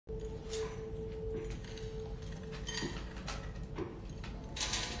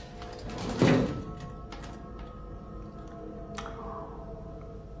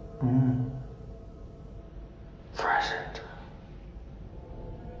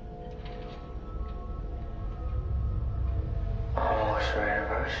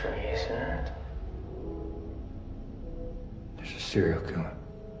anniversary, isn't it? There's a serial killer.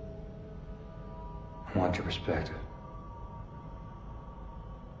 I want your perspective.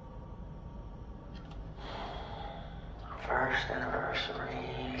 First anniversary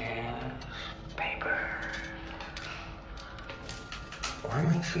games, paper. What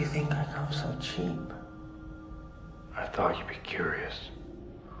makes you think I come so cheap? I thought you'd be curious.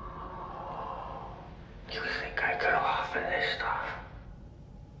 You think I could offer this stuff?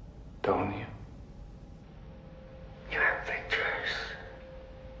 Don't you? You have pictures.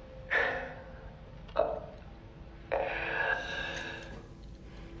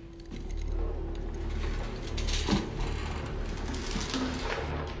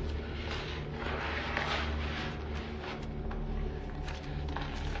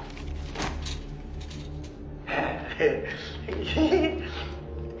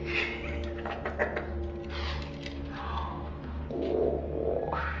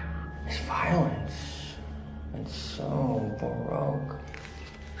 It's violence. It's so baroque.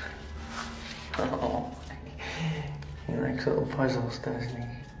 Oh, he likes little puzzles, doesn't he?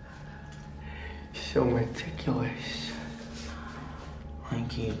 So meticulous.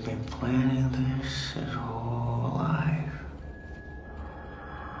 Like he's been planning this his whole life.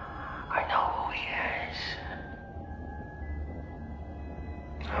 I know who he is.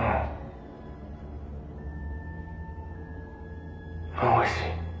 Oh. Who is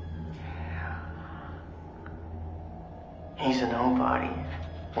he? He's a nobody.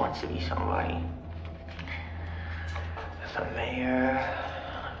 Wants to be somebody. The mayor,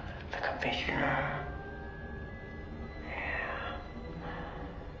 the commissioner. Yeah.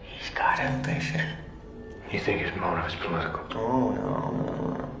 He's got ambition. You think his motive is political? Oh,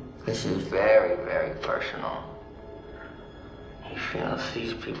 no. This is very, very personal. He feels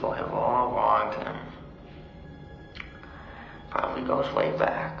these people have all wronged him. Probably goes way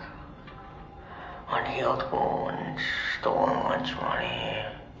back. Unhealed wounds, stolen lunch money.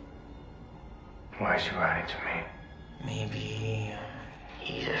 Why is he writing to me? Maybe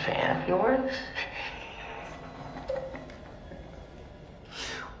he's a fan of yours?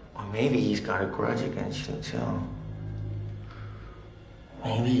 Or maybe he's got a grudge against you, too.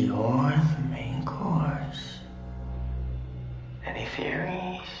 Maybe you're the main course. Any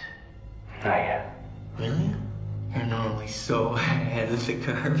theories? Not yet. Really? You're normally so ahead of the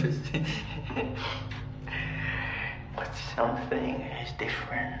curve. But something is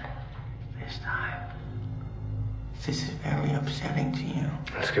different this time. This is very upsetting to you.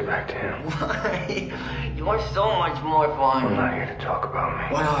 Let's get back to him. Why? You're so much more fun. I'm not here to talk about me.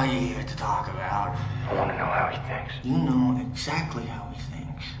 What are you here to talk about? I want to know how he thinks. You know exactly how he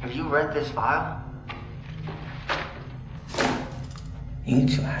thinks. Have you read this file? You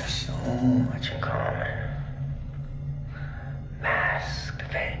two have so much in common. Masked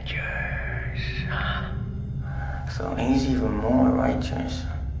Avengers. So he's even more righteous.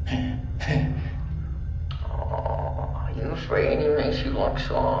 Oh, are you afraid he makes you look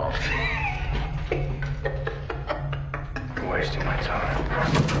soft? You're wasting my time.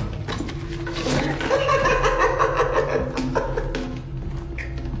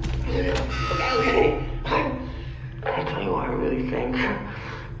 I'll tell you what I really think.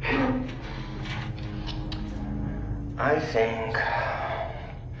 I think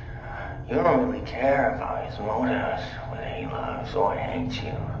you don't really care about his motives, whether he loves or hates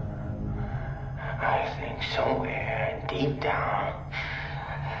you. I think somewhere deep down,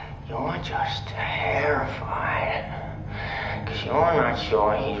 you're just terrified. Because you're not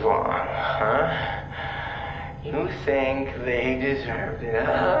sure he's wrong, huh? You think they deserved it,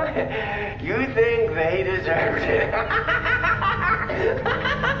 huh? You think they deserved it.